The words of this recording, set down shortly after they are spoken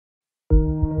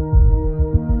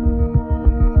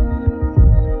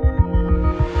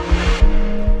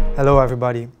Hello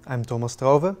everybody, I'm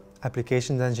Strauven,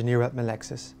 Applications Engineer at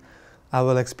Melexis. I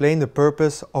will explain the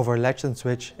purpose of our Latch and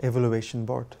Switch evaluation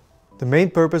board. The main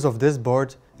purpose of this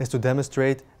board is to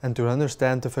demonstrate and to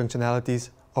understand the functionalities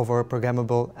of our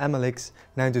programmable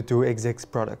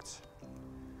MLX922xx products.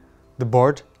 The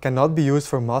board cannot be used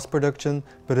for mass production,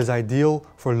 but is ideal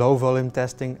for low volume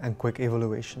testing and quick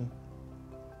evaluation.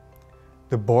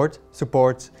 The board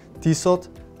supports TSOT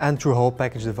and through-hole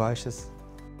package devices.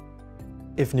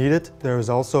 If needed, there is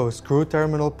also a screw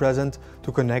terminal present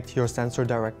to connect your sensor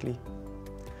directly.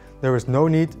 There is no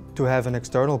need to have an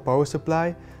external power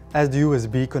supply, as the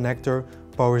USB connector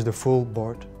powers the full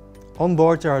board. On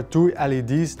board there are two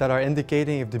LEDs that are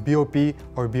indicating if the BOP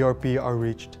or BRP are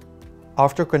reached.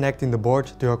 After connecting the board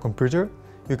to your computer,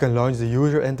 you can launch the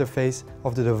user interface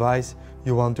of the device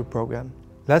you want to program.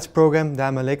 Let's program the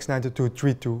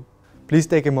MLX922xx. Please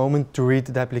take a moment to read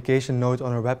the application note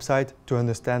on our website to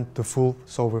understand the full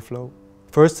solver flow.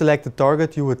 First, select the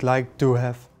target you would like to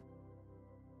have.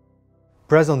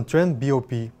 Press on Trim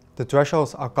BOP. The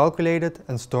thresholds are calculated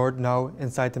and stored now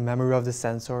inside the memory of the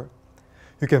sensor.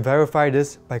 You can verify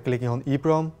this by clicking on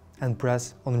EEPROM and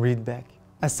press on Read Back.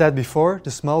 As said before,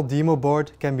 the small demo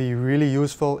board can be really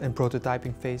useful in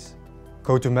prototyping phase.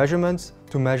 Go to Measurements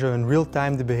to measure in real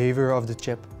time the behavior of the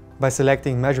chip. By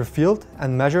selecting Measure Field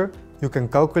and Measure, you can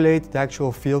calculate the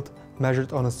actual field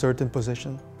measured on a certain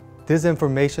position. This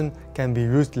information can be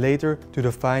used later to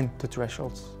define the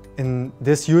thresholds. In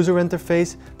this user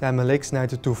interface, the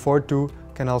MLX92242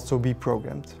 can also be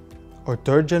programmed. Our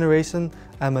third generation,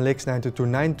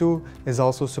 MLX92292, is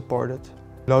also supported.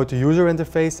 Load the user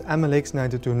interface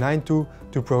MLX92292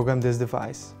 to program this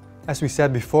device. As we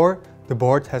said before, the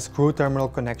board has screw terminal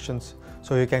connections,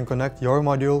 so you can connect your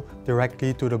module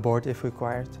directly to the board if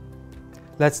required.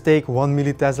 Let's take 1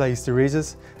 millitesla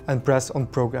hysteresis and press on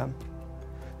Program.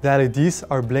 The LEDs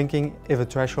are blinking if a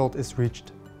threshold is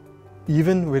reached.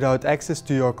 Even without access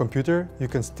to your computer, you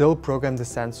can still program the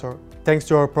sensor. Thanks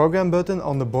to our Program button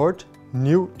on the board,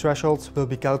 new thresholds will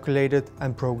be calculated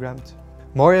and programmed.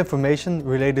 More information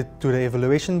related to the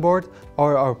evaluation board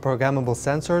or our programmable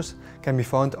sensors can be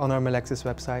found on our Melexis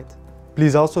website.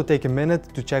 Please also take a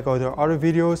minute to check out our other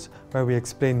videos where we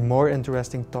explain more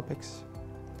interesting topics.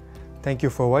 Thank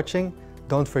you for watching,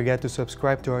 don't forget to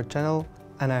subscribe to our channel,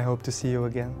 and I hope to see you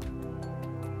again.